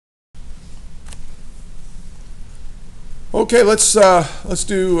Okay, let's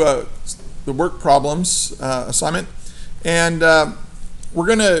do the work problems assignment, and what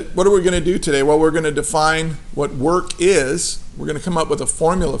are we gonna do today? Well, we're gonna define what work is. We're gonna come up with a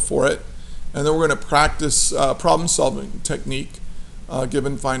formula for it, and then we're gonna practice problem-solving technique,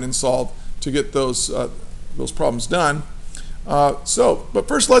 given, find, and solve, to get those problems done. But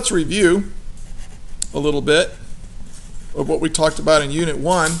first, let's review a little bit of what we talked about in Unit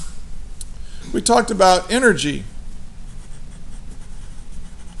 1. We talked about energy.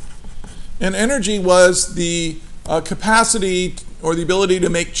 And energy was the capacity or the ability to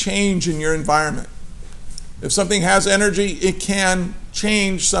make change in your environment. If something has energy, it can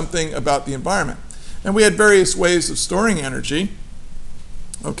change something about the environment. And we had various ways of storing energy.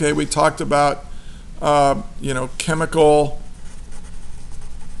 Okay, we talked about chemical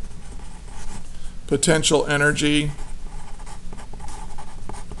potential energy.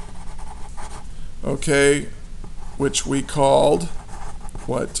 Okay, which we called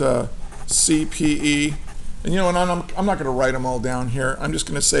what? CPE. And I'm not going to write them all down here. I'm just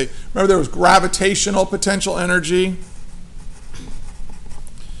going to say, remember there was gravitational potential energy.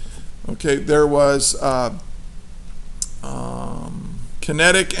 Okay, there was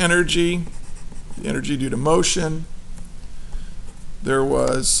kinetic energy, the energy due to motion. There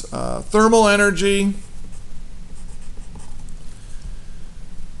was thermal energy.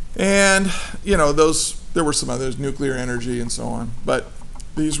 And, there were some others, nuclear energy and so on. But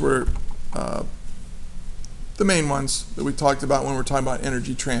these were the main ones that we talked about when we're talking about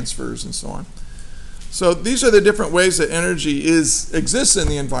energy transfers and so on. So these are the different ways that energy exists in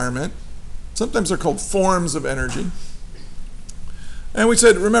the environment. Sometimes they're called forms of energy. And we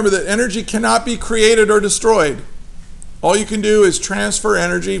said, remember that energy cannot be created or destroyed. All you can do is transfer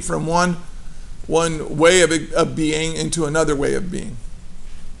energy from one way of being into another way of being.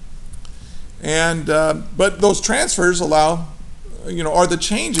 And but those transfers are the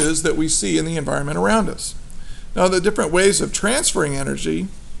changes that we see in the environment around us. Now, the different ways of transferring energy.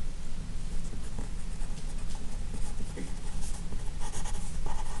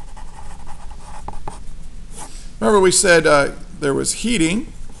 Remember, we said there was heating.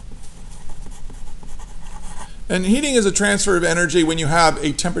 And heating is a transfer of energy when you have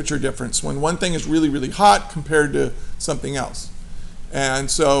a temperature difference, when one thing is really, really hot compared to something else. And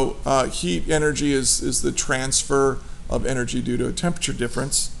so heat energy is the transfer of energy due to a temperature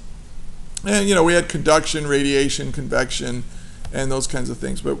difference. And we had conduction, radiation, convection, and those kinds of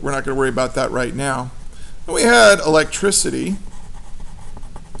things, but we're not going to worry about that right now. And we had electricity.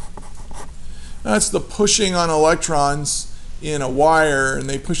 That's the pushing on electrons in a wire, and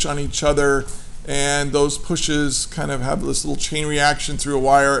they push on each other, and those pushes kind of have this little chain reaction through a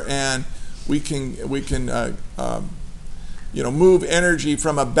wire, and we can move energy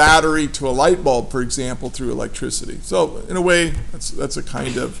from a battery to a light bulb, for example, through electricity. So in a way, that's a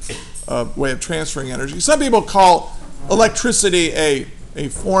kind of way of transferring energy. Some people call electricity a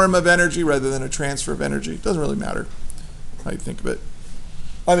form of energy rather than a transfer of energy. It doesn't really matter how you think of it.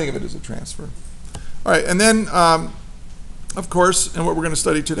 I think of it as a transfer. All right, and then, of course, and what we're going to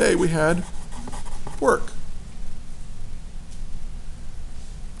study today, we had work.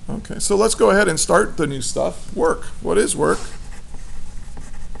 Okay, so let's go ahead and start the new stuff. Work. What is work?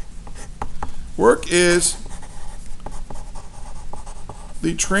 Work is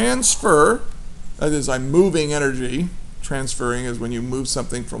the transfer, that is, I'm moving energy. Transferring is when you move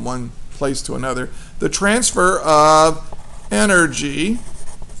something from one place to another. The transfer of energy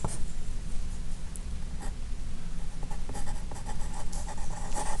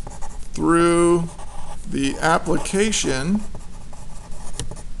through the application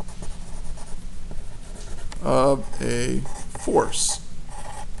of a force.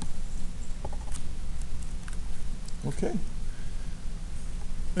 Okay.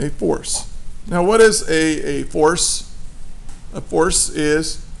 A force. Now, what is a force? A force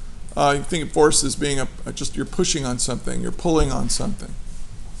is, you think of force as being just you're pushing on something, you're pulling on something.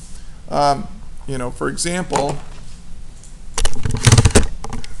 For example,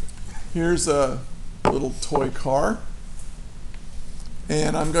 here's a little toy car,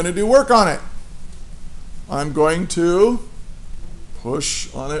 and I'm going to do work on it. I'm going to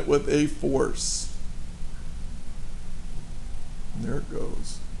push on it with a force. And there it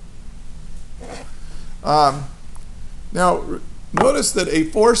goes. Now, notice that a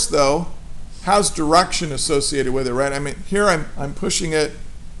force, though, has direction associated with it, right? I mean, here I'm pushing it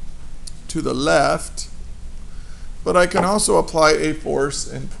to the left, but I can also apply a force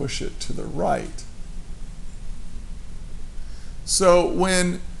and push it to the right. So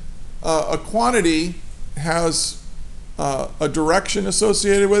when a quantity has a direction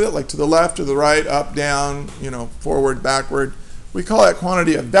associated with it, like to the left or the right, up, down, forward, backward. We call that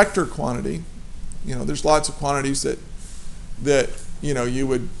quantity a vector quantity. There's lots of quantities that you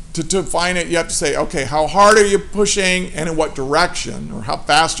would, to define it, you have to say, okay, how hard are you pushing and in what direction, or how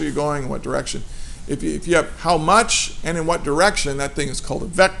fast are you going in what direction. If you have how much and in what direction, that thing is called a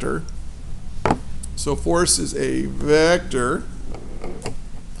vector. So force is a vector.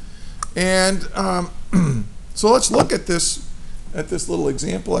 And so let's look at this little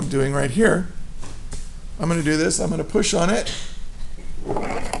example I'm doing right here. I'm going to do this. I'm going to push on it.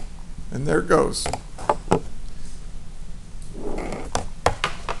 And there it goes.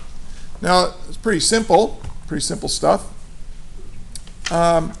 Now, it's pretty simple stuff.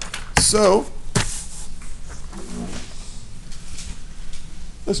 So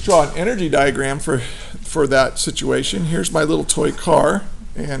let's draw an energy diagram for that situation. Here's my little toy car,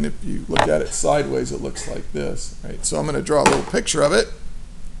 and if you look at it sideways, it looks like this, right? So I'm going to draw a little picture of it.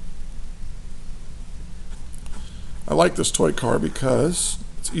 I like this toy car because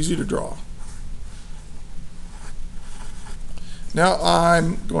it's easy to draw. Now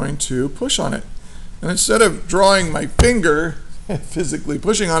I'm going to push on it. And instead of drawing my finger, physically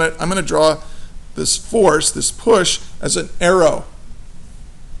pushing on it, I'm going to draw this force, this push, as an arrow.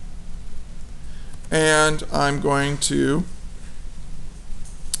 And I'm going to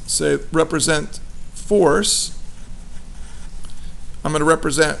say represent force. I'm going to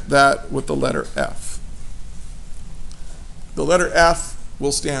represent that with the letter F. The letter F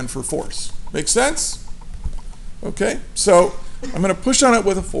will stand for force. Make sense? Okay, so I'm going to push on it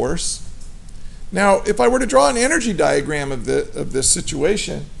with a force. Now, if I were to draw an energy diagram of this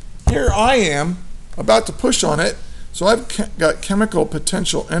situation, here I am about to push on it. So I've got chemical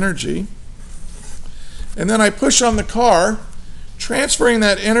potential energy. And then I push on the car, transferring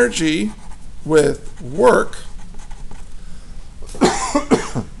that energy with work.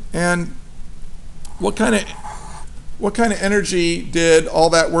 And what kind of energy did all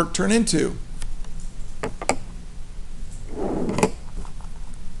that work turn into?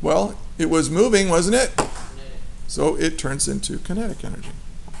 Well, it was moving, wasn't it? So it turns into kinetic energy.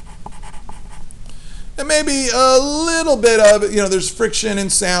 And maybe a little bit of it, there's friction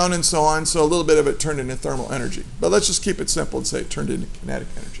and sound and so on, so a little bit of it turned into thermal energy. But let's just keep it simple and say it turned into kinetic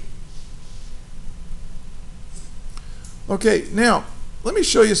energy. Okay, now, let me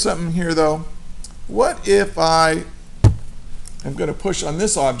show you something here, though. What if I am going to push on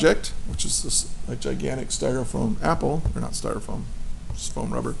this object, which is a gigantic styrofoam apple, or not styrofoam, just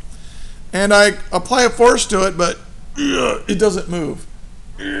foam rubber, and I apply a force to it, but it doesn't move.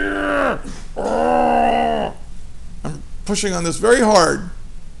 I'm pushing on this very hard.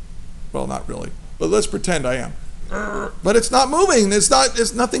 Well, not really, but let's pretend I am. But it's not moving.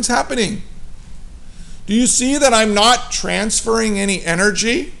 Nothing's happening. Do you see that I'm not transferring any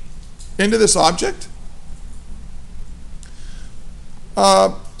energy into this object?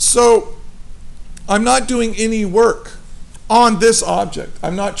 So I'm not doing any work on this object.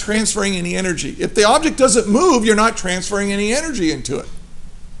 I'm not transferring any energy. If the object doesn't move, you're not transferring any energy into it.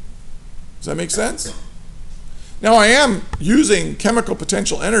 Does that make sense? Now I am using chemical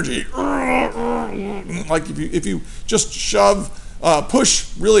potential energy. Like if you just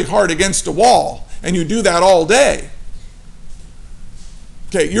push really hard against a wall, and you do that all day.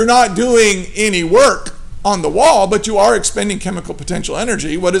 Okay, you're not doing any work on the wall, but you are expending chemical potential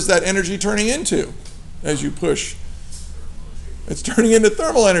energy. What is that energy turning into as you push? It's turning into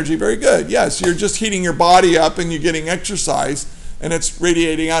thermal energy. Very good. Yes, you're just heating your body up and you're getting exercise and it's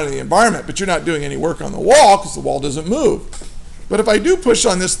radiating out in the environment, but you're not doing any work on the wall because the wall doesn't move. But if I do push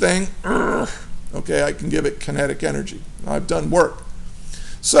on this thing, okay, I can give it kinetic energy. I've done work.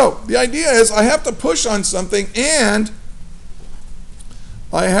 So the idea is I have to push on something and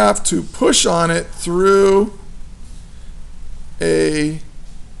I have to push on it through a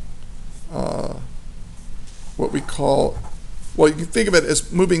what we call, well, you can think of it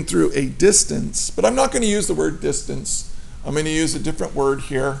as moving through a distance, but I'm not going to use the word distance. I'm going to use a different word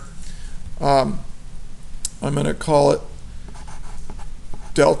here. I'm going to call it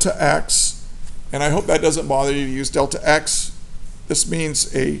delta x, and I hope that doesn't bother you to use delta x. This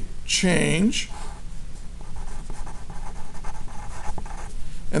means a change.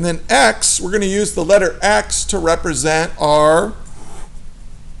 And then x, we're going to use the letter x to represent our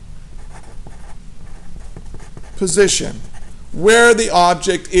position, where the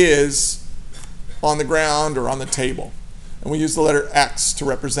object is on the ground or on the table. And we use the letter x to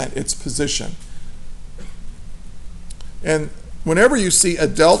represent its position. And whenever you see a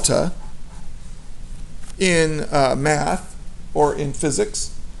delta in math or in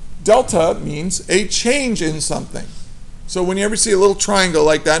physics, delta means a change in something. So when you ever see a little triangle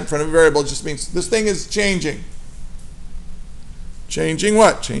like that in front of a variable, it just means this thing is changing. Changing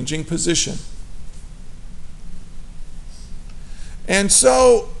what? Changing position. And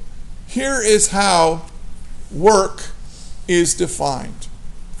so here is how work is defined.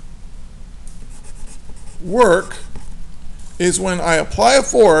 Work is when I apply a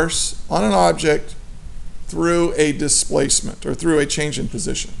force on an object through a displacement or through a change in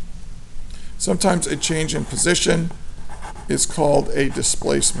position. Sometimes a change in position is called a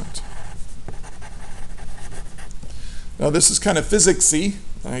displacement. Now this is kind of physicsy.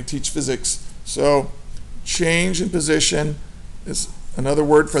 I teach physics. So change in position is another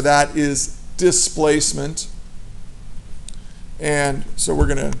word for that is displacement. And so I'm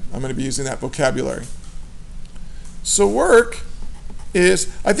going to be using that vocabulary. So work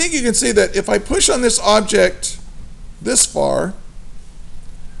is, I think you can see that if I push on this object this far,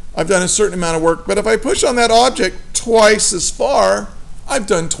 I've done a certain amount of work, but if I push on that object twice as far, I've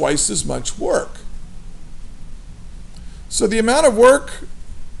done twice as much work. So the amount of work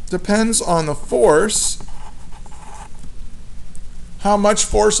depends on the force, how much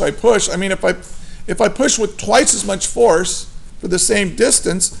force I push. I mean, if I push with twice as much force for the same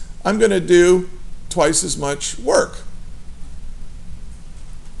distance, I'm going to do twice as much work.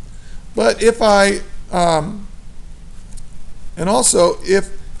 But if I, and also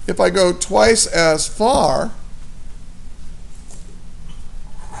if I go twice as far,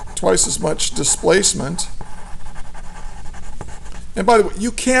 twice as much displacement, and by the way,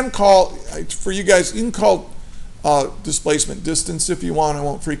 you can call, for you guys, you can call displacement distance if you want. I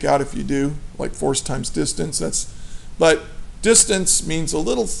won't freak out if you do, like force times distance. But distance means a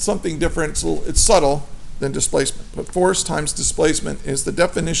little something different. It's subtle than displacement. But force times displacement is the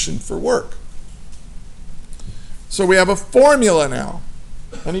definition for work. So we have a formula now,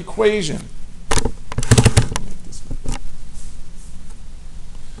 an equation.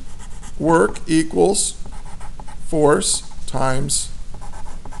 Work equals force times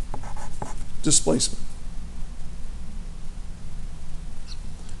displacement.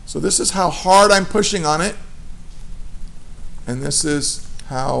 So this is how hard I'm pushing on it, and this is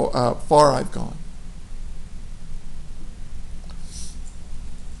how far I've gone.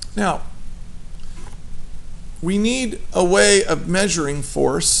 Now, we need a way of measuring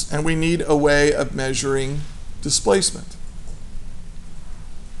force, and we need a way of measuring displacement.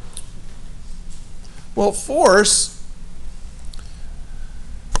 Well, force,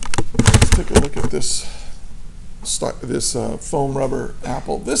 let's take a look at this foam rubber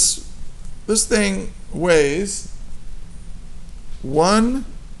apple. This thing weighs 1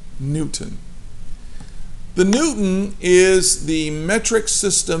 Newton. The Newton is the metric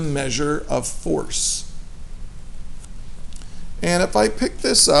system measure of force. And if I pick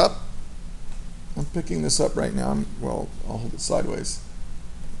this up, I'm picking this up right now. Well, I'll hold it sideways.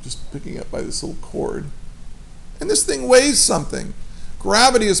 Just picking up by this little cord. And this thing weighs something.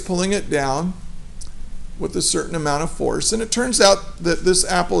 Gravity is pulling it down with a certain amount of force. And it turns out that this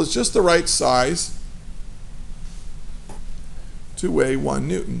apple is just the right size to weigh 1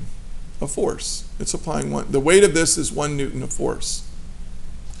 Newton of force. It's applying the weight of this is 1 Newton of force.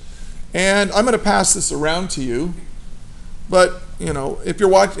 And I'm going to pass this around to you. But, if you're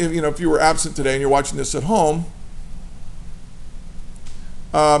watching, if you were absent today and you're watching this at home,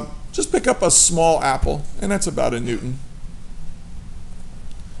 just pick up a small apple, and that's about 1 Newton.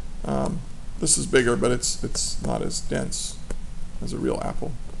 This is bigger, but it's not as dense as a real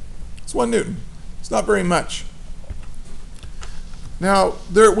apple. It's 1 Newton. It's not very much. Now,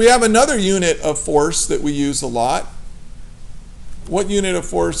 we have another unit of force that we use a lot. What unit of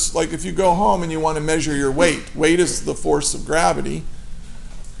force, like if you go home and you want to measure your weight, weight is the force of gravity.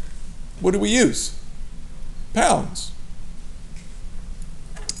 What do we use? Pounds.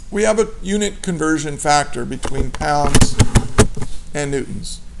 We have a unit conversion factor between pounds and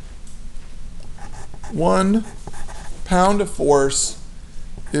newtons. 1 pound of force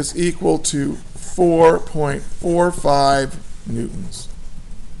is equal to 4.45 newtons.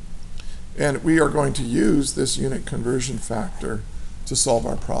 And we are going to use this unit conversion factor to solve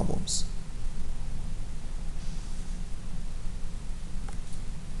our problems.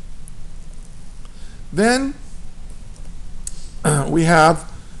 Then we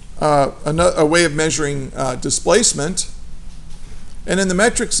have a way of measuring displacement. And in the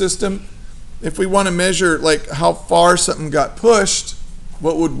metric system, if we want to measure like how far something got pushed,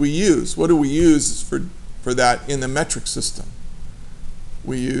 what would we use? What do we use for that in the metric system?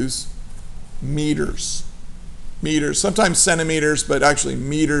 We use meters. Meters, sometimes centimeters, but actually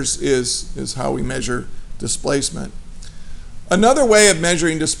meters is how we measure displacement. Another way of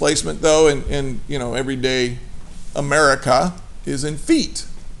measuring displacement, though, in everyday America is in feet.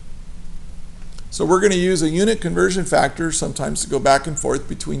 So we're going to use a unit conversion factor sometimes to go back and forth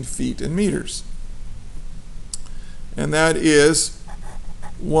between feet and meters. And that is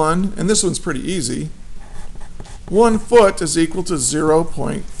 1, and this one's pretty easy. 1 foot is equal to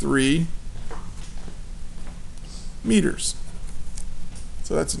 0.3 meters.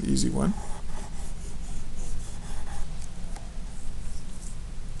 So that's an easy one.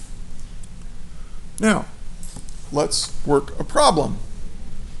 Now, let's work a problem.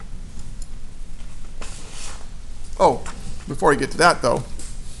 Oh, before I get to that though,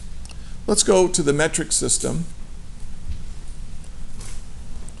 let's go to the metric system.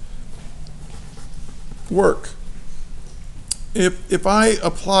 Work. If I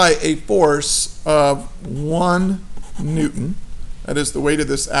apply a force of 1 Newton, that is the weight of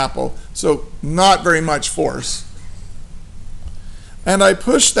this apple, so not very much force, and I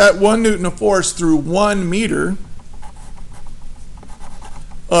push that 1 Newton of force through 1 meter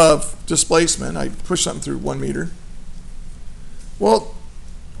of displacement, I push something through 1 meter, well,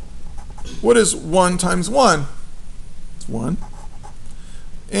 what is 1 times 1? It's 1.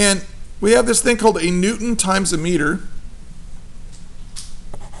 And we have this thing called a Newton times a meter.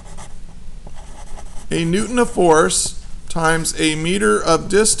 A Newton of force times a meter of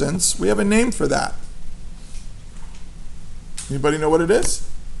distance. We have a name for that. Anybody know what it is?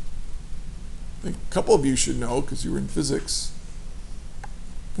 I think a couple of you should know because you were in physics.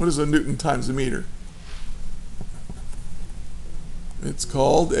 What is a Newton times a meter? It's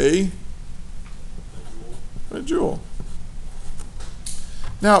called a joule.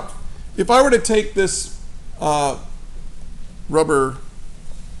 Now, if I were to take this rubber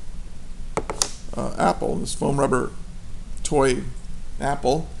apple, this foam rubber toy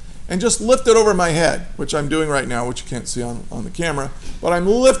apple, and just lift it over my head, which I'm doing right now, which you can't see on the camera, but I'm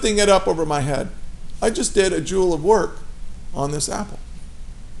lifting it up over my head. I just did a joule of work on this apple.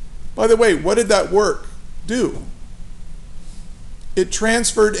 By the way, what did that work do? It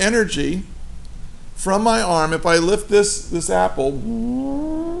transferred energy from my arm. If I lift this apple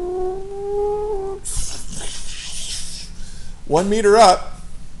 1 meter up,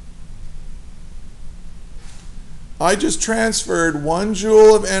 I just transferred 1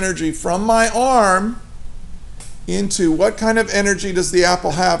 joule of energy from my arm into what kind of energy does the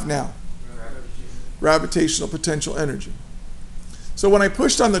apple have now? Gravitational potential energy. So when I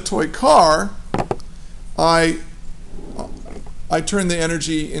pushed on the toy car, I turn the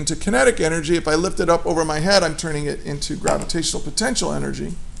energy into kinetic energy. If I lift it up over my head, I'm turning it into gravitational potential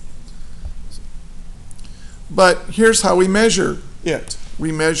energy. But here's how we measure it.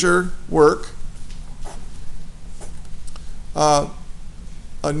 We measure work. A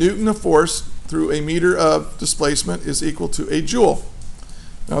Newton of force through a meter of displacement is equal to a joule.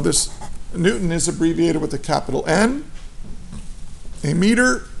 Now this Newton is abbreviated with a capital N. A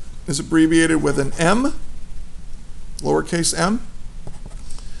meter is abbreviated with an M, lowercase m.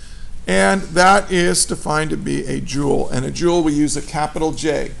 And that is defined to be a joule. And a joule, we use a capital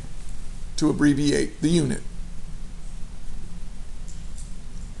J to abbreviate the unit.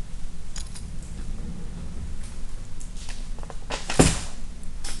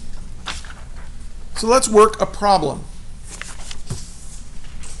 So let's work a problem.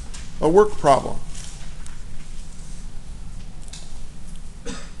 A work problem.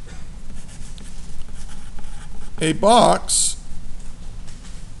 A box,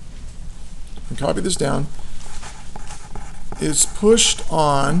 and copy this down, is pushed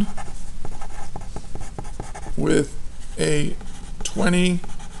on with a 20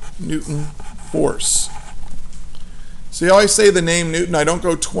 Newton force. See how I say the name Newton? I don't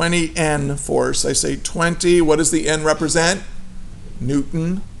go 20 N force. I say 20. What does the N represent?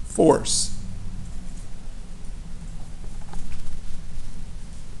 Newton force.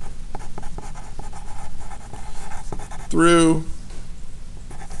 Through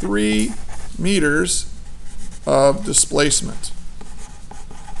 3 meters of displacement.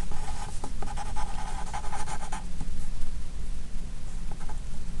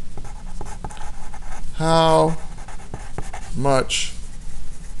 How much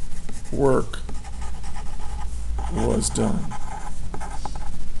work was done?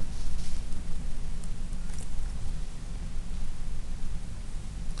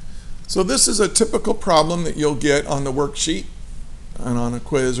 So this is a typical problem that you'll get on the worksheet and on a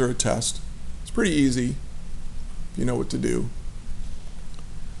quiz or a test. It's pretty easy if you know what to do.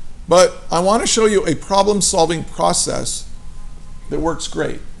 But I want to show you a problem-solving process that works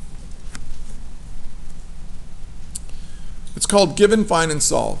great. It's called given, find, and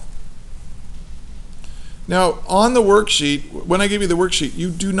solve. Now, on the worksheet, when I give you the worksheet, you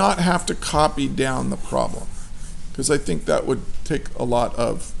do not have to copy down the problem. because I think that would take a lot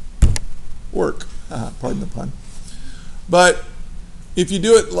of work. Pardon the pun. But if you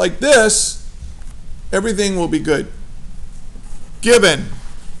do it like this, everything will be good. Given.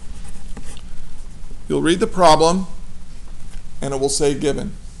 You'll read the problem, and it will say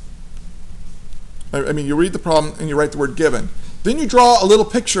given. I mean, you read the problem, and you write the word given. Then you draw a little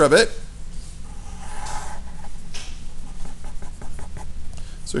picture of it.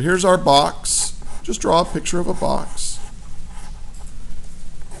 So here's our box. Just draw a picture of a box.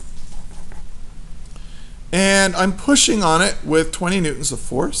 And I'm pushing on it with 20 newtons of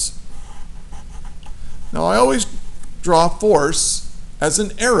force. Now I always draw force as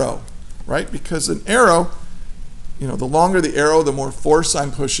an arrow, right? Because an arrow, the longer the arrow, the more force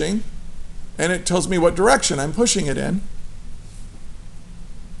I'm pushing. And it tells me what direction I'm pushing it in.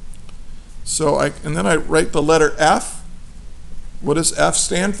 And then I write the letter F. What does F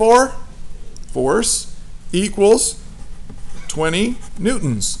stand for? Force equals 20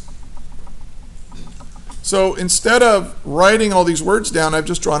 newtons. So instead of writing all these words down, I've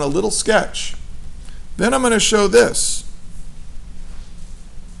just drawn a little sketch. Then I'm going to show this.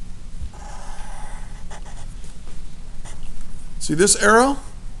 See this arrow?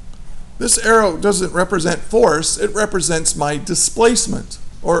 This arrow doesn't represent force, it represents my displacement,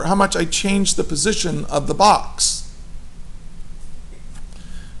 or how much I change the position of the box.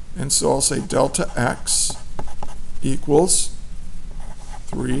 And so I'll say delta x equals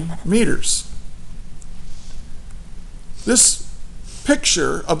 3 meters. This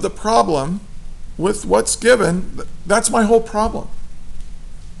picture of the problem with what's given, that's my whole problem.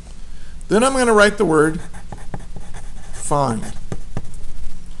 Then I'm going to write the word find.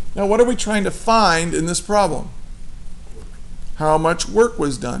 Now what are we trying to find in this problem? How much work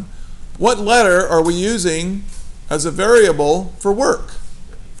was done? What letter are we using as a variable for work?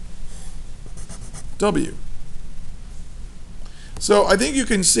 W. So I think you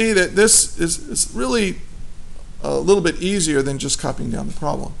can see that this is really a little bit easier than just copying down the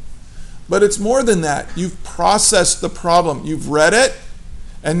problem. But it's more than that. You've processed the problem. You've read it,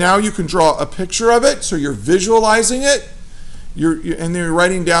 and now you can draw a picture of it, so you're visualizing it, and then you're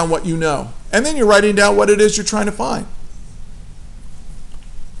writing down what you know. And then you're writing down what it is you're trying to find.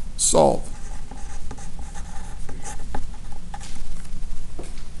 Solve.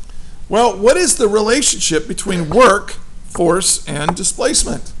 Well, what is the relationship between work, force, and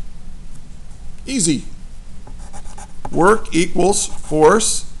displacement? Easy. Work equals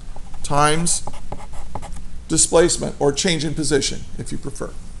force times displacement, or change in position, if you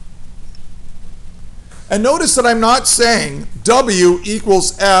prefer. And notice that I'm not saying W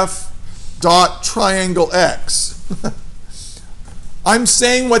equals F dot triangle X. I'm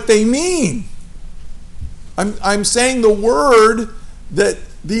saying what they mean. I'm saying the word that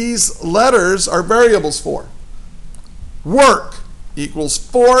these letters are variables for. Work equals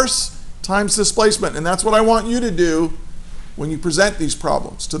force times displacement, and that's what I want you to do when you present these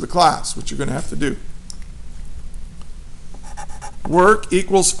problems to the class, which you're going to have to do. Work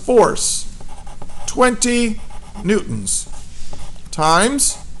equals force, 20 newtons,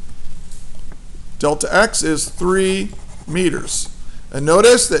 times delta x is 3 meters. And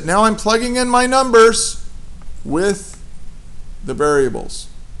notice that now I'm plugging in my numbers with the variables.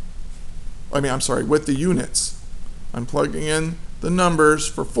 With the units. I'm plugging in the numbers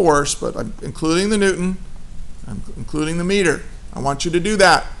for force, but I'm including the newton, I'm including the meter. I want you to do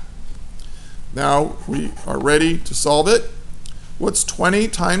that. Now we are ready to solve it. What's 20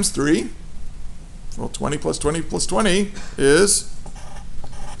 times 3? Well, 20 plus 20 plus 20 is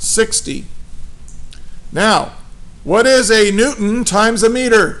 60. Now, what is a newton times a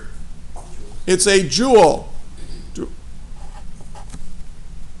meter? It's a joule.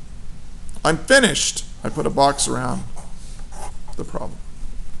 I'm finished. I put a box around the problem.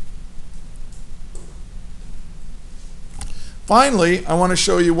 Finally, I want to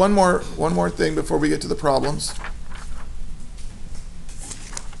show you one more thing before we get to the problems.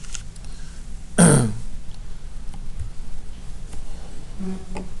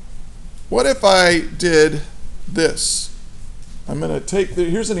 What if I did this? I'm going to take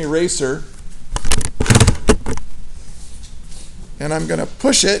here's an eraser, and I'm going to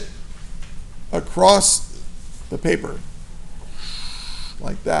push it across the paper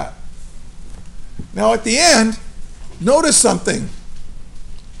like that. Now at the end, notice something.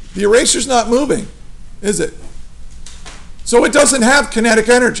 The eraser's not moving, is it? So it doesn't have kinetic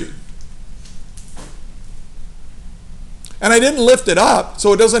energy. And I didn't lift it up,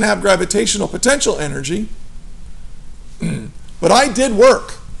 so it doesn't have gravitational potential energy. But I did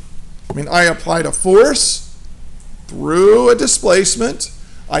work. I applied a force through a displacement.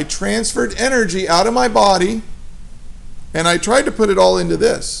 I transferred energy out of my body And I tried to put it all into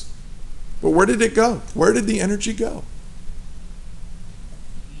this. But where did it go? Where did the energy go?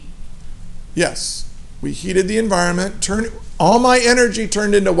 Yes. We heated the environment. All my energy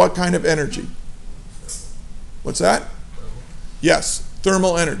turned into what kind of energy? What's that? Yes,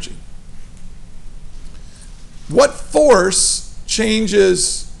 thermal energy. What force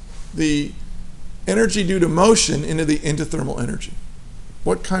changes the energy due to motion into thermal energy?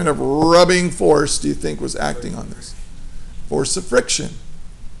 What kind of rubbing force do you think was acting on this? Force of friction.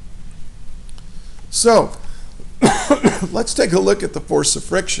 So, let's take a look at the force of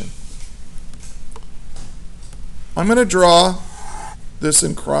friction. I'm going to draw this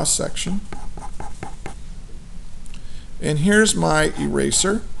in cross section. And here's my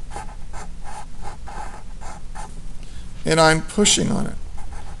eraser. And I'm pushing on it.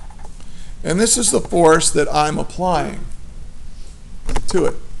 And this is the force that I'm applying to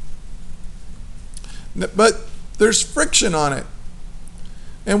it. But there's friction on it.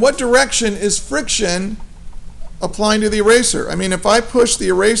 And what direction is friction applying to the eraser? I mean, if I push the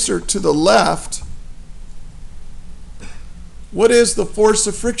eraser to the left, what is the force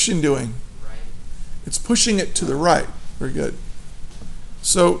of friction doing? Right. It's pushing it to the right. Very good.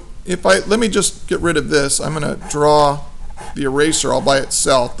 So let me just get rid of this. I'm going to draw the eraser all by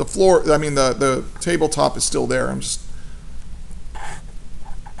itself. The floor, the tabletop is still there.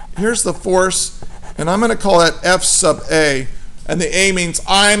 Here's the force, and I'm going to call that F sub A. And the A means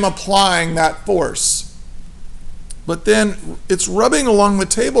I'm applying that force. But then it's rubbing along the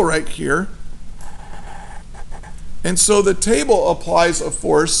table right here. And so the table applies a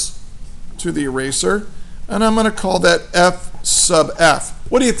force to the eraser. And I'm going to call that F sub F.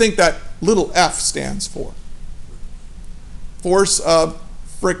 What do you think that little f stands for? Force of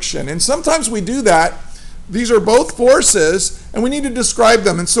friction. And sometimes we do that. These are both forces, and we need to describe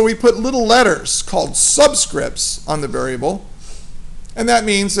them. And so we put little letters called subscripts on the variable. And that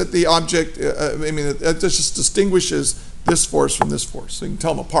means that the object, it just distinguishes this force from this force. So you can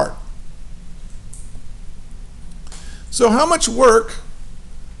tell them apart. So how much work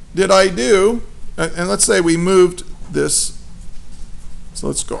did I do? And let's say we moved this.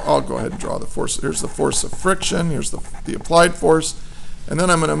 So I'll go ahead and draw the force. Here's the force of friction. Here's the applied force. And then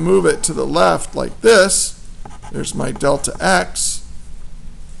I'm going to move it to the left like this. There's my delta x.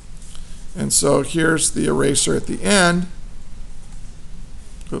 And so here's the eraser at the end.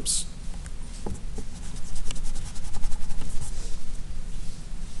 Oops.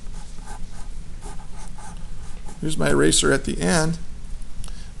 Here's my eraser at the end.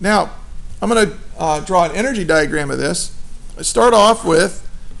 Now, I'm going to draw an energy diagram of this. I start off with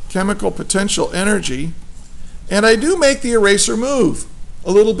chemical potential energy, and I do make the eraser move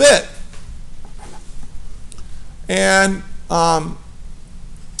a little bit. And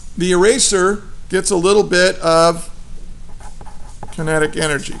the eraser gets a little bit of kinetic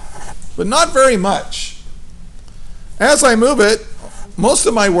energy, but not very much. As I move it, most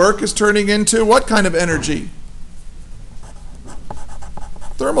of my work is turning into what kind of energy?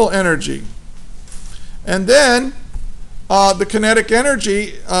 Thermal energy. And then the kinetic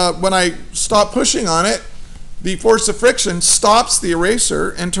energy, when I stop pushing on it, the force of friction stops the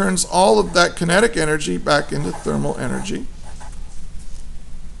eraser and turns all of that kinetic energy back into thermal energy.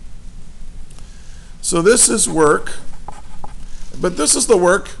 So this is work, but this is the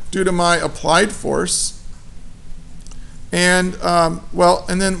work due to my applied force. And,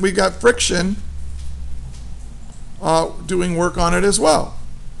 and then we got friction doing work on it as well.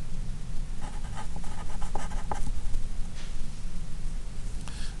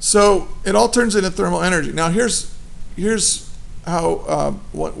 So it all turns into thermal energy. Now here's how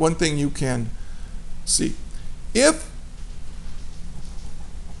one thing you can see. If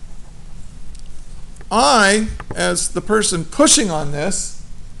I, as the person pushing on this,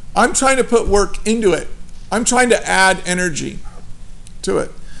 I'm trying to put work into it. I'm trying to add energy to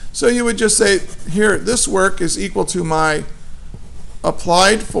it. So you would just say, here, this work is equal to my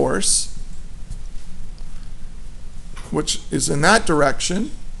applied force, which is in that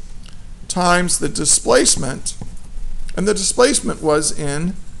direction, times the displacement, and the displacement was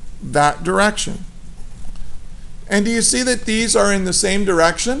in that direction. And do you see that these are in the same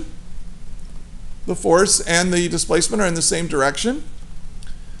direction? The force and the displacement are in the same direction.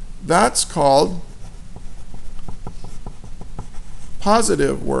 That's called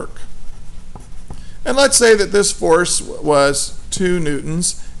positive work. And let's say that this force was 2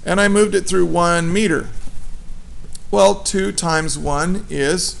 newtons, and I moved it through 1 meter. Well, 2 times 1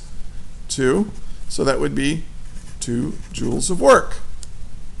 is 2, so that would be 2 joules of work.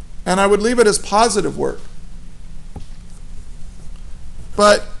 And I would leave it as positive work.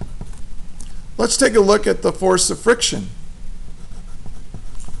 But let's take a look at the force of friction.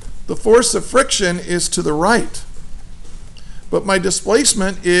 the force of friction is to the right, but my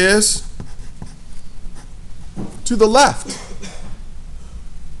displacement is to the left.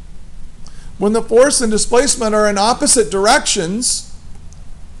 When the force and displacement are in opposite directions,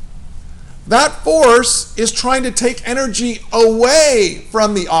 that force is trying to take energy away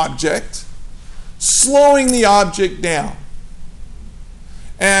from the object, slowing the object down.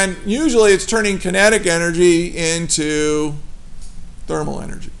 And usually it's turning kinetic energy into thermal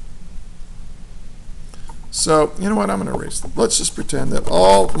energy. So, you know what, I'm going to erase them. Let's just pretend that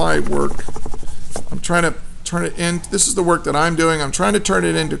all my work, I'm trying to turn it in, this is the work that I'm doing, I'm trying to turn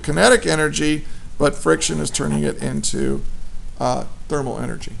it into kinetic energy, but friction is turning it into thermal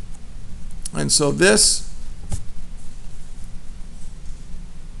energy. And so this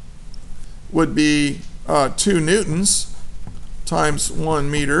would be 2 newtons times 1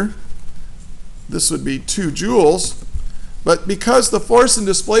 meter. This would be 2 joules. But because the force and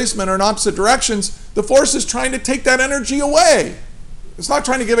displacement are in opposite directions, the force is trying to take that energy away. It's not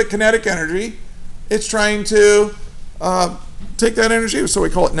trying to give it kinetic energy. It's trying to take that energy, so we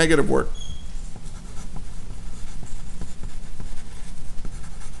call it negative work.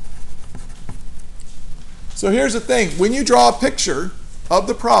 So here's the thing. When you draw a picture of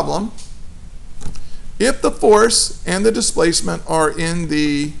the problem, if the force and the displacement are in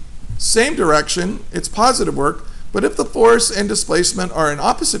the same direction, it's positive work. But if the force and displacement are in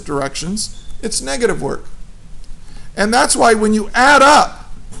opposite directions, it's negative work. And that's why when you add up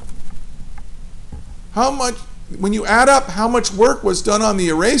how much work was done on the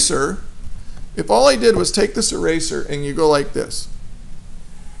eraser, if all I did was take this eraser and you go like this.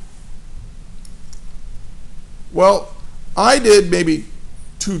 Well, I did maybe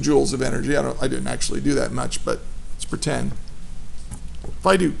 2 joules of energy. I didn't actually do that much, but let's pretend. If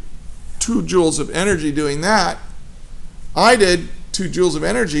I do 2 joules of energy doing that, I did 2 joules of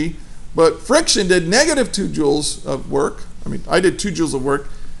energy, but friction did negative 2 joules of work. I mean, I did 2 joules of work.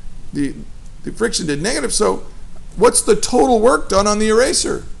 The friction did negative, so what's the total work done on the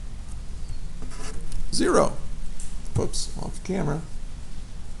eraser? 0. Oops, off camera.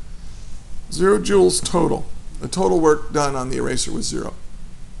 0 joules total. The total work done on the eraser was 0.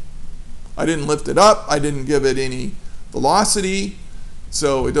 I didn't lift it up. I didn't give it any velocity,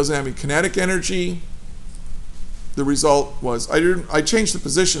 so it doesn't have any kinetic energy. The result was I changed the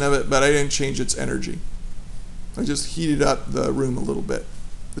position of it, but I didn't change its energy. I just heated up the room a little bit,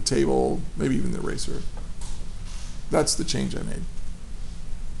 the table, maybe even the eraser. That's the change I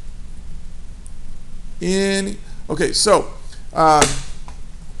made. Okay, so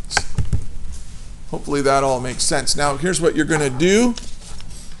hopefully that all makes sense. Now here's what you're going to do.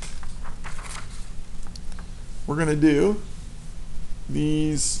 We're going to do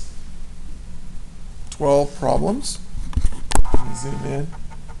these 12 problems. Let me zoom in.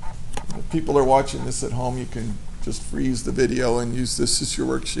 If people are watching this at home, you can just freeze the video and use this as your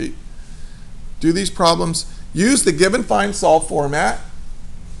worksheet. Do these problems. Use the give and find solve format.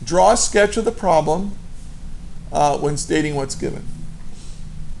 Draw a sketch of the problem when stating what's given.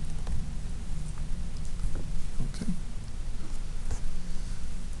 Okay.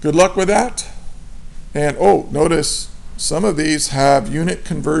 Good luck with that. And oh, notice some of these have unit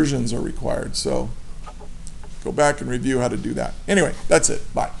conversions are required, so go back and review how to do that. Anyway, that's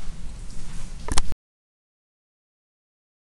it. Bye.